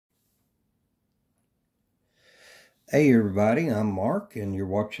Hey everybody, I'm Mark and you're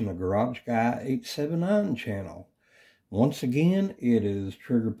watching the Garage Guy 879 channel. Once again, it is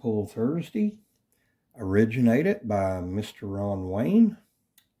Trigger Pull Thursday, originated by Mr. Ron Wayne.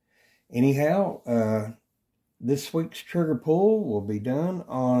 Anyhow, this week's trigger pull will be done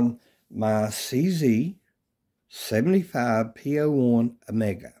on my CZ 75 P-01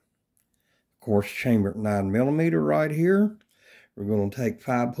 Omega. Of course, chamber at 9mm right here. We're going to take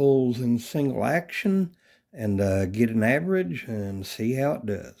 5 pulls in single action and get an average and see how it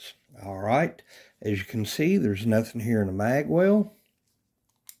does. All right, as you can see, there's nothing here in the mag well,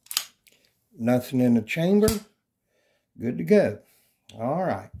 nothing in the chamber. Good to go. All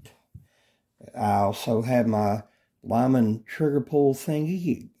right, I also have my Lyman trigger pull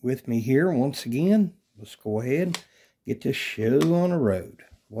thingy with me here once again. Let's go ahead and get this show on the road.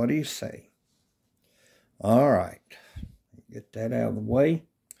 What do you say? All right, get that out of the way.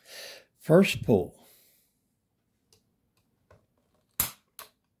 First pull.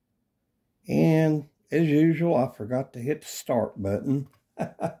 And as usual, I forgot to hit the start button.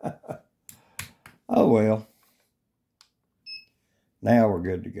 Oh well. Now we're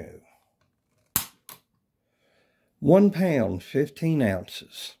good to go. 1 pound, 15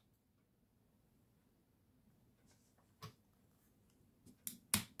 ounces.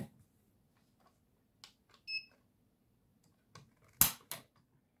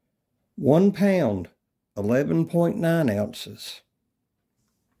 £1 pound, 11.9 ounces.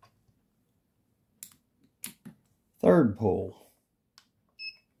 Third pull.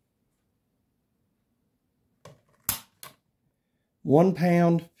 £1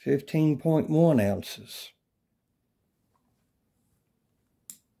 pound, 15.1 ounces.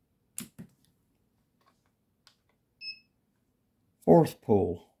 Fourth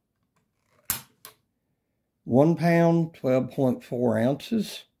pull. £1 pound, 12.4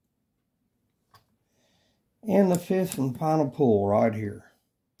 ounces. And the fifth and final pull right here.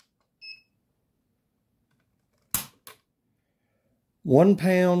 1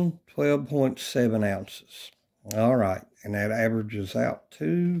 pound, 12.7 ounces. All right, and that averages out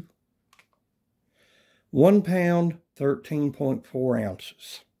to 1 pound, 13.4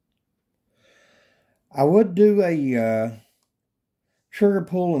 ounces. I would do a trigger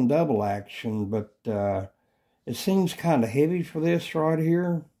pull and double action, but it seems kind of heavy for this right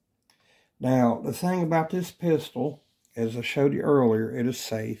here. Now, the thing about this pistol, as I showed you earlier, it is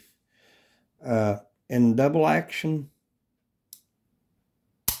safe. In double action,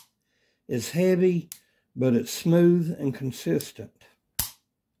 it's heavy, but it's smooth and consistent.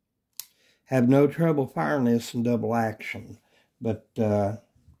 Have no trouble firing this in double action, but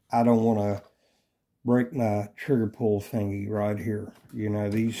I don't want to break my trigger pull thingy right here. You know,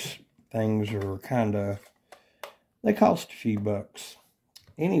 these things are kind of, they cost a few bucks.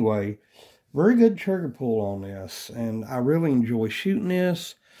 Anyway, very good trigger pull on this, and I really enjoy shooting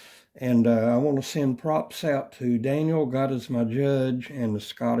this. And I want to send props out to Daniel, God is my judge, and the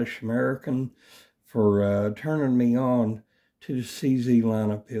Scottish American for turning me on to the CZ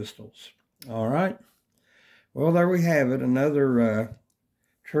line of pistols. All right. Well, there we have it. Another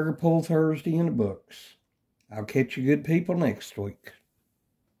Trigger Pull Thursday in the books. I'll catch you good people next week.